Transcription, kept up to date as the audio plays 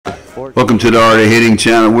Welcome to the Art of Hitting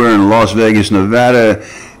channel. We're in Las Vegas, Nevada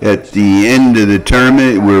at the end of the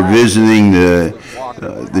tournament. We're visiting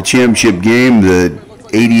the championship game, the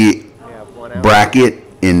 80 bracket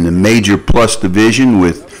in the Major Plus division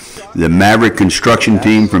with the Maverick Construction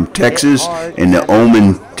team from Texas and the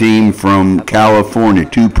Omen team from California,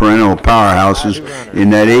 two perennial powerhouses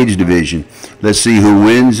in that age division. Let's see who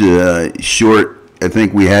wins. Short, I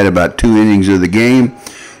think we had about 2 innings of the game.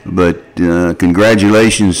 But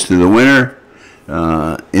congratulations to the winner.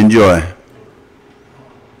 Enjoy.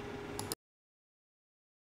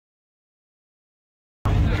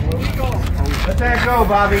 Let that go,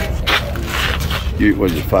 Bobby.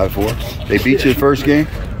 Was it 5-4? They beat you the first game?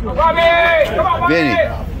 Bobby! Come on, Bobby!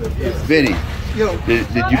 Vinny. Is this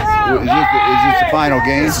the final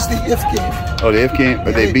game? This is the if game. Oh, the if game?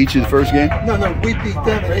 But they beat you the first game? No, we beat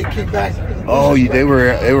them. They came back. Oh, they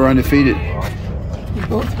were undefeated. We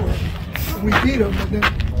both were. We beat them, and then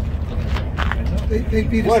they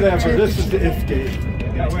beat us. Whatever. This is the if game.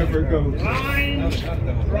 However it goes.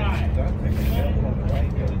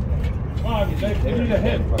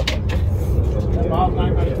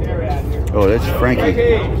 Oh, that's Frankie.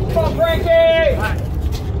 Come on, Frankie!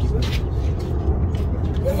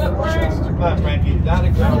 Come on, Frankie. Down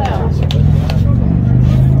the ground.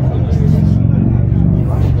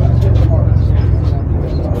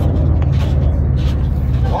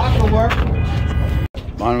 Walk will work.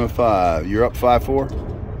 Bottom of 5. You're up 5-4?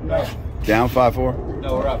 No. Down 5-4?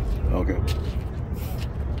 No, we're up. Okay.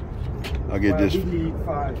 I'll get this. We need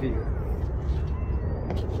 5 here.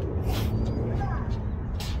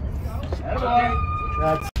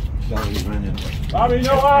 That's Bobby,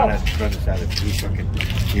 no out. Who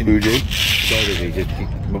did? He just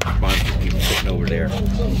keeps sitting over there.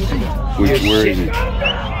 Where is it?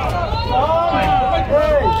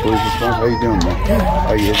 Where's the front? How you doing, man?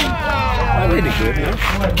 How you hitting? Really good, man.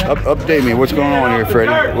 Update me. What's going on here,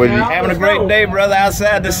 Freddie? Having a great day, brother,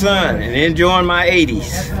 outside the sun and enjoying my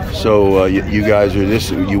 80s. So you guys are this.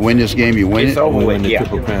 You win this game. You win It's it. over with. the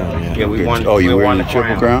Triple Crown, yeah. Yeah, we won. Oh, you we won won the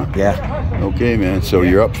Triple Crown? Yeah. Okay, man. So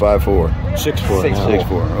you're up 5-4. 6-4.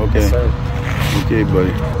 6-4. Okay. Yes, sir. Okay,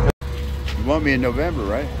 buddy. You want me in November,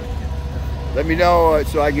 right? Let me know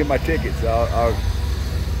so I can get my tickets. I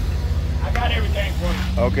got everything for you.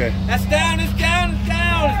 Okay. That's down. It's down. It's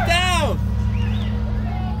down. It's down.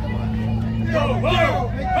 Go, go,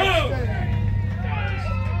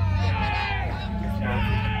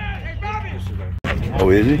 Oh,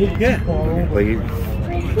 is he? Yeah. Well,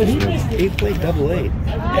 he played double A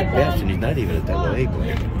at best, and he's not even a double A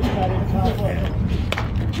player.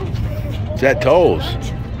 Yeah. Is that Tols? Yeah.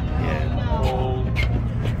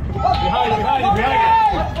 Behind you.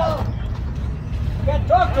 Got to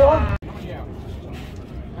talk to him.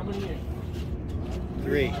 How many years?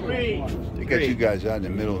 3. 3. They got you guys out in the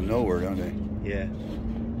middle of nowhere, don't they? Yeah.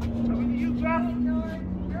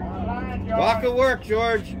 Walk of work,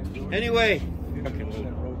 George. Anyway.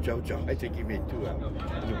 JoJo, I think he made 2 out.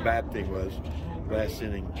 And the bad thing was, last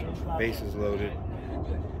inning, bases loaded,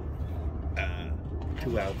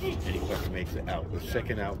 2 outs, and he fucking makes it out. The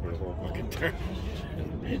second out with a whole fucking turn.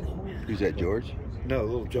 Who's that, George? No,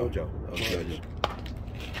 little JoJo. Oh, George.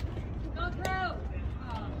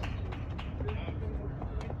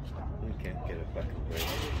 You can't get a fucking break.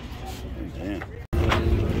 Damn.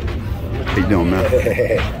 How you doing, man?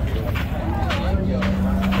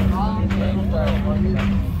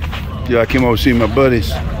 Yeah, I came over to see my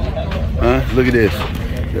buddies. Huh? Look at this.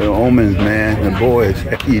 The Omens, man. The boys.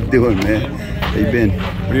 How you doing, man? How you been?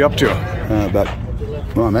 What are you up to?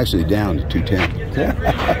 Well, I'm actually down to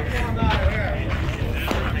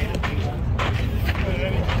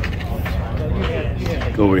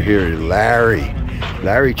 210. Go over here to Larry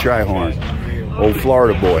Trihorn, old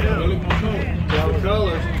Florida boy.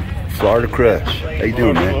 Florida Crush. How you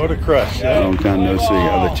doing, man? Florida Crush. Yeah. Long time no see.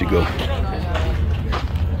 I'll let you go.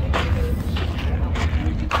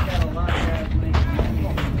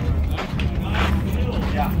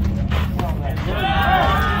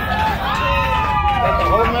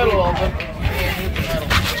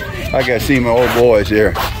 I gotta see my old boys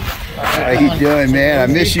here. How you doing, man?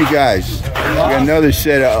 I miss you guys. We got another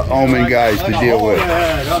set of Omen guys to deal with.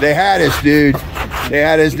 They had us, dude. They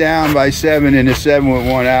had us down by 7 in the 7 with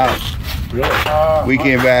 1 out. We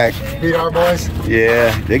came back. Beat our boys?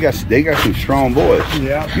 Yeah, they got some strong boys.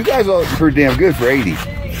 Yeah. You guys are pretty damn good for 80.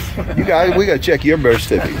 You guys, we gotta check your birth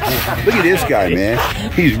certificate. Look at this guy, man.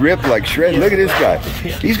 He's ripped like shred. Look at this guy.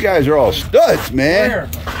 These guys are all studs, man.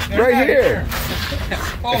 Right here.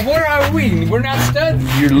 Oh, where are we? We're not studs?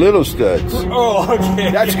 Your little studs. Oh,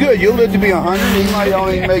 okay. That's good. You'll live to be 100. He might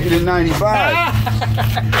only make it in 95.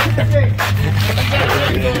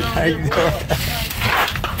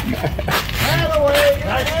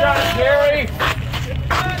 Nice shot, Gary.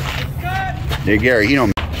 Hey, Gary, you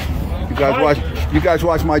know, you guys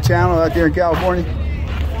watch my channel out there in California?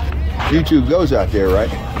 YouTube goes out there, right?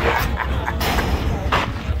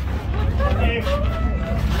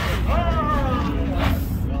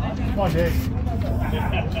 Come on, Dave.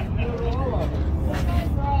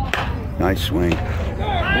 Nice swing.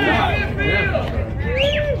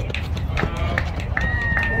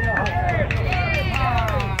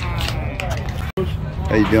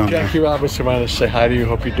 How you doing? Jackie Robinson wanted to say hi to you.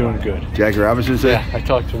 Hope you're doing good. Jackie Robinson said? Yeah, I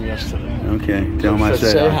talked to him yesterday. Okay, tell him I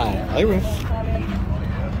said say hi. hi. I will.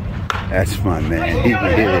 That's my man. He's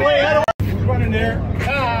here. Who's running there?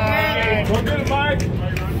 Go get it, Mike.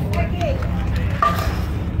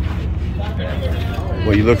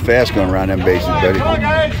 Well, you look fast going around them bases, buddy.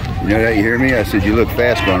 You know that? You hear me? I said you look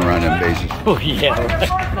fast going around them bases. Oh, yeah.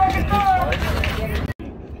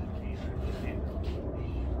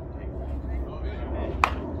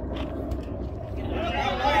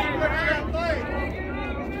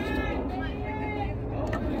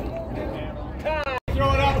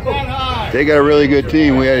 They got a really good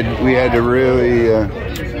team. We had to really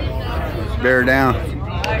bear down.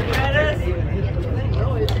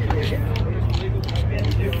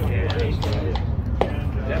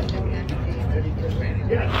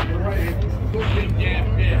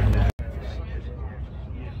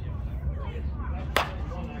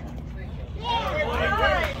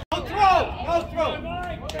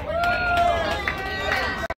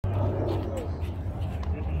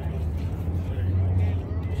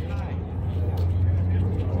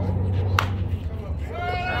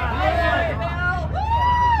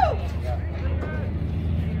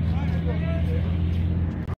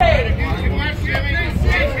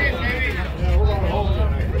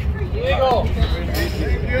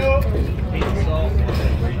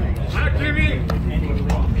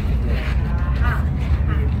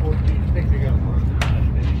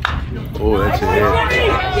 Oh, that's a hit.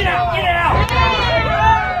 Get out! Get out!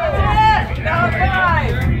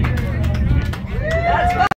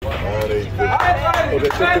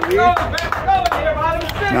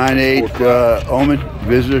 9-8 Omen,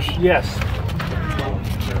 visitors. Yes.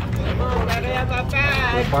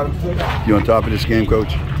 You on top of this game,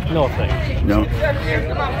 Coach? No, thanks. No?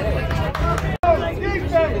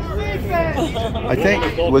 I think,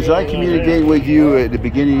 was I communicating with you at the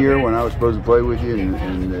beginning of the year when I was supposed to play with you and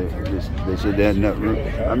they said they had enough room?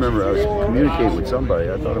 I remember I was communicating with somebody.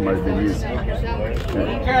 I thought it might have been you.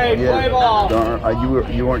 Okay, play ball.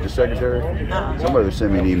 You weren't the secretary? Somebody was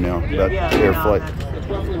sending me an email about their flight.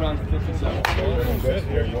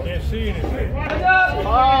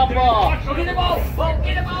 Ball. Go get the ball.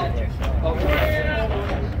 Get the ball.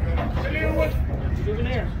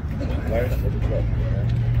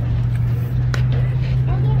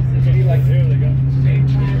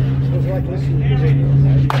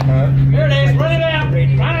 Here it is. Run it out. Run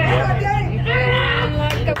it out.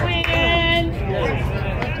 Like the wind.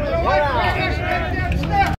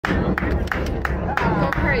 Go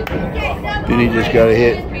crazy. Vinny just got a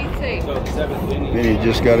hit. Vinny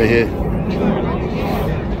just got a hit.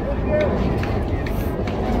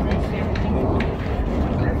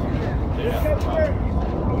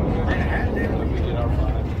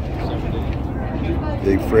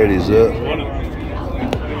 Big Freddie's up.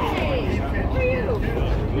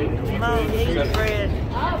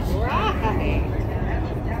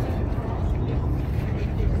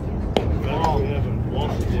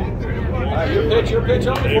 Your pitch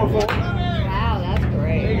on the 4-4. Wow, that's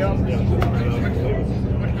great. There you go.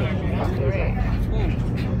 That's great.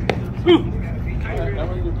 Now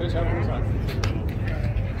we can pitch out one time.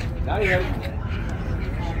 Now you have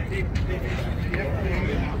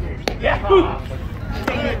yeah.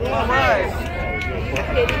 All right.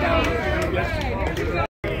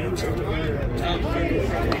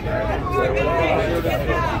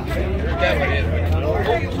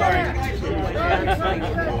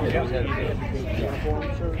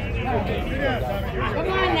 Come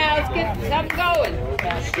on now, let's get something going.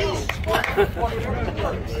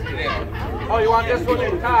 Oh, you want this one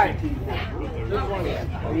in tie? This one.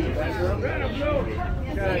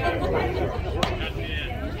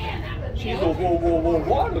 She's a whoa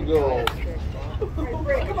water girl.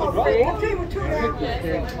 Come on, Freddie.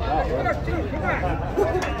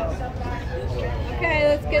 Okay,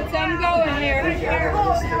 let's get something going here.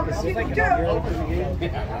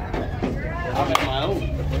 I'm at my own.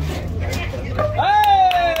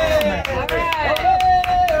 Hey!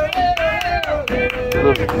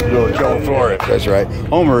 Bill Joe Flores. That's right.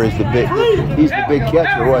 Homer is the big. He's the big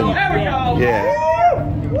catcher, wasn't he? Yeah.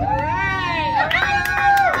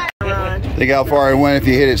 Think how far it went if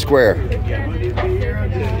you hit it square.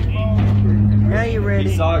 Now you ready?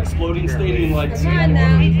 He saw exploding stadium lights. Come on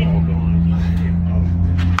now.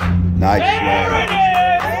 Nice.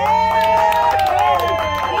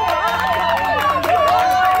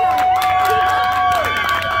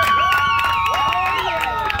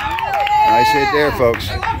 Nice hit there, folks.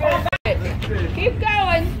 Keep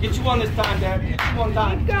going. Get you one this time, Dad. Get you one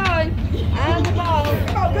time. Keep going. On the ball.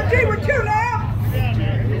 Oh, good team with two now.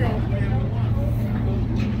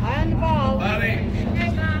 On the ball.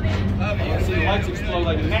 See the lights explode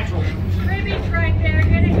like a natural. Baby's right there.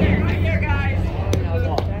 Get in here. Right there, guys.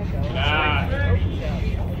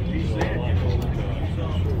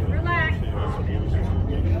 Relax.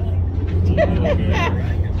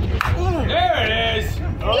 There it is.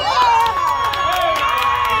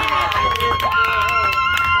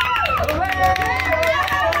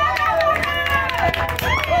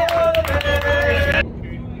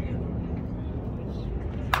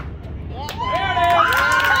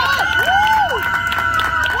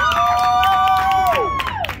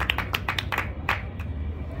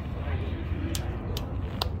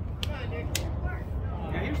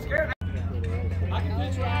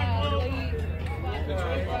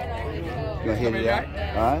 You gonna hit it out?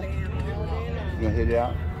 Huh? You gonna hit it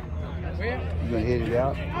out? You gonna hit it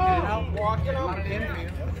out?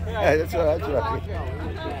 Yeah, that's right. That's right.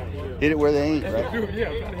 Hit it where they ain't, right?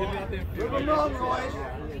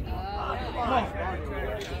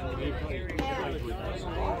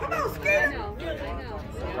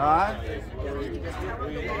 Huh?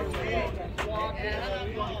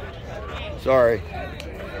 Sorry.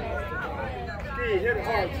 Hit it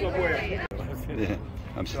hard somewhere. Yeah,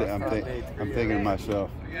 I'm thinking to myself.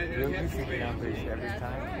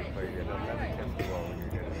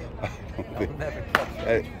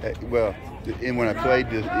 Well, and when I played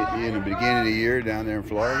in the beginning of the year down there in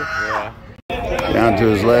Florida, down to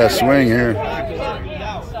his last swing here.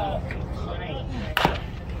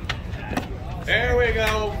 There we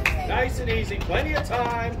go. Nice and easy. Plenty of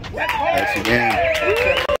time. That's the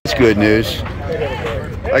game. That's good news.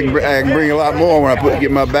 I can bring a lot more when I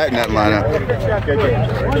get my bat in that lineup.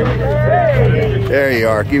 There you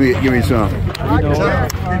are. Give me some.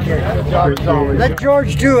 Let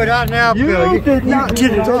George do it out now, Bill. You did not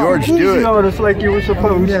get it. George, do it. on us like you were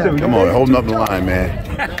supposed to. Come on, holding up the line, man.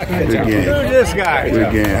 Good game. Who's this guy?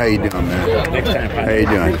 Good game. How you doing, man? How you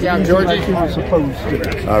doing?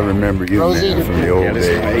 I remember you, man, from the old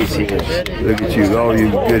days. Look at you, all you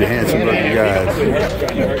good, handsome-looking guys.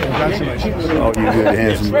 All you good,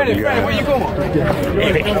 handsome-looking guys. Where you going?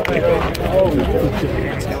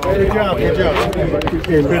 Good job. Good job.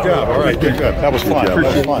 Good job. All right. Good job. That was fun. That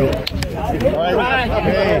was fun.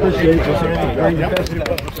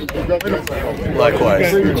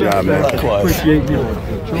 Likewise. Good job, man. Likewise. Good job.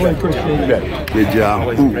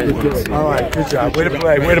 All right. Good job. Way to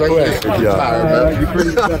play. Way to play. Good job.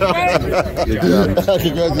 Good job.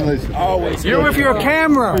 Congratulations. Always. You're with your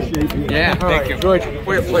camera. Yeah, thank you. Good.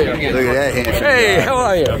 Way to play again. Look at that handshake. Hey, how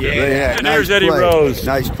are you? Look at that. And there's Nice Eddie play. Rose.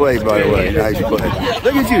 Nice play, by the way. Nice play.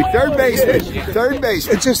 Look at you, third baseman. Third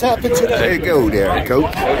baseman. It just happened today. There you go, there,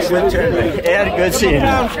 coach. Yeah, good seeing you.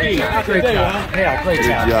 Good job.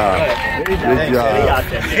 Good job.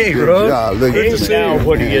 Hey, Good Rose. job. Look at you. Now,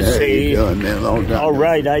 what do you How say? you doing, man? Long time. All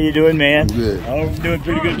right, how you doing, man? Good. I'm doing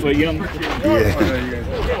pretty good for you. Yeah.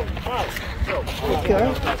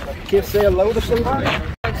 Okay. Can't say hello to somebody?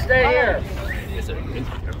 Stay here.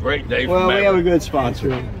 Great day for Well, we have a Mavericks. good sponsor.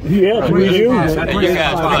 Yeah, we do. You guys play.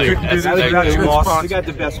 That's the We got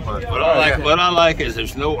the best part. What I like is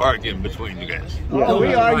there's no arguing between you guys. Yeah,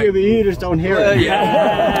 we argue, but you just don't hear it.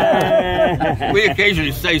 Yeah. We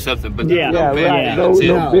occasionally say something, but Yeah. no big Yeah. that's it.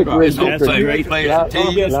 No big It's no difference. play. Play as a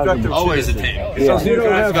team. Always a team. Yeah.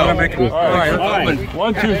 Let's go. All right. All right.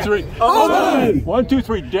 1, 2, 3. Oh! 1, 2,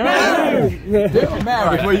 3. Down.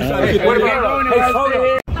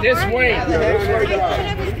 This way.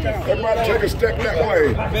 Everybody take a step that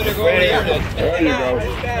way. There you go.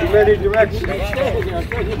 Ready direction.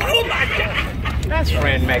 That's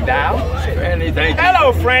Fran McDowell. Freddie, thank you.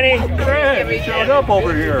 Hello, Freddie. Fran, showed up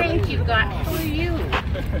over here. Thank you, God. Who are you? I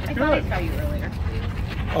thought I saw you earlier.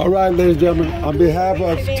 All right, ladies and gentlemen, on behalf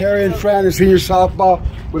of Terry and Fran and Senior Softball,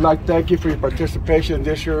 we'd like to thank you for your participation in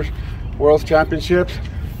this year's World Championships.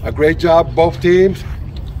 A great job, both teams.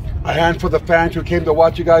 A hand for the fans who came to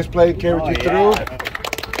watch you guys play and carried you through.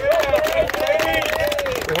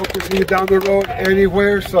 We hope to see you down the road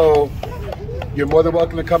anywhere, so you're more than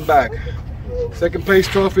welcome to come back. Second place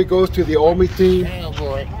trophy goes to the OMI team. Oh,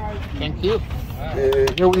 boy. Thank you.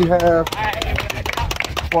 And here we have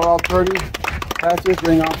 4 alternative patches.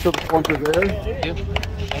 Ring option form to there.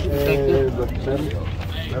 Thank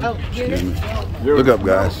you. Look up,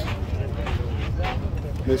 guys.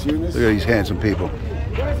 Miss Eunice. Look at these handsome people.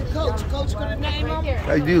 Where's the coach? Coach gonna name him?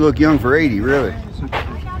 They do look young for 80, really.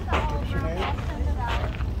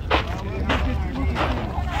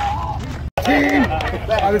 Team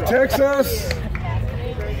out of Texas.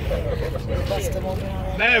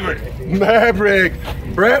 Maverick.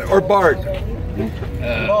 Brett or Bart?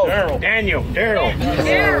 Daniel.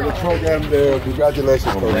 The program there.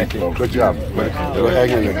 Congratulations, Coach. Good job.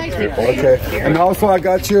 Okay. And also I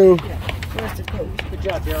got you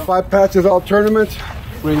 5 patches all tournaments.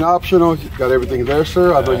 Ring optional. Got everything there,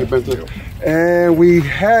 sir. I know you've been to. And we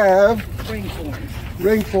have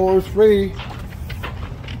ring forms free.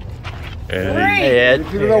 Hey, Ed.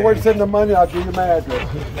 If you don't know where to send the money, I'll give you my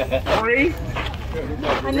address. Free?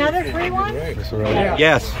 Another free one?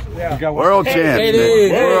 Yes. World champ.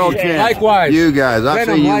 World champ. Likewise. You guys. I've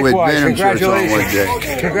seen you with Venom shirts on one day.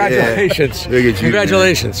 Congratulations. Yeah. Look at you.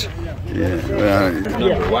 Congratulations. Yeah.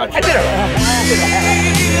 Well,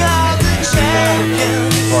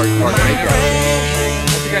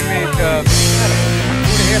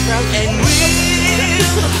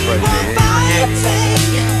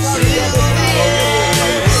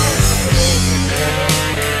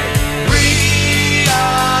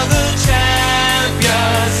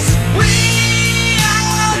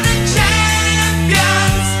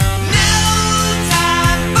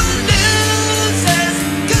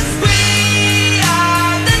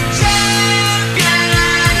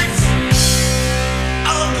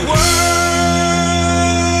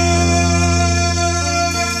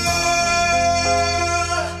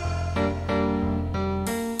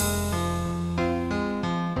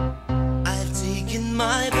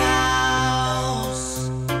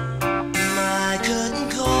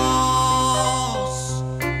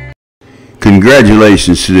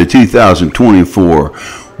 congratulations to the 2024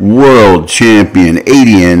 World Champion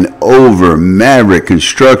 80 and over Maverick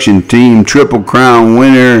Construction Team, Triple Crown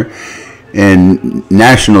winner and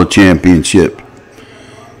National Championship.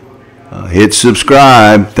 Hit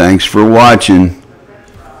subscribe. Thanks for watching.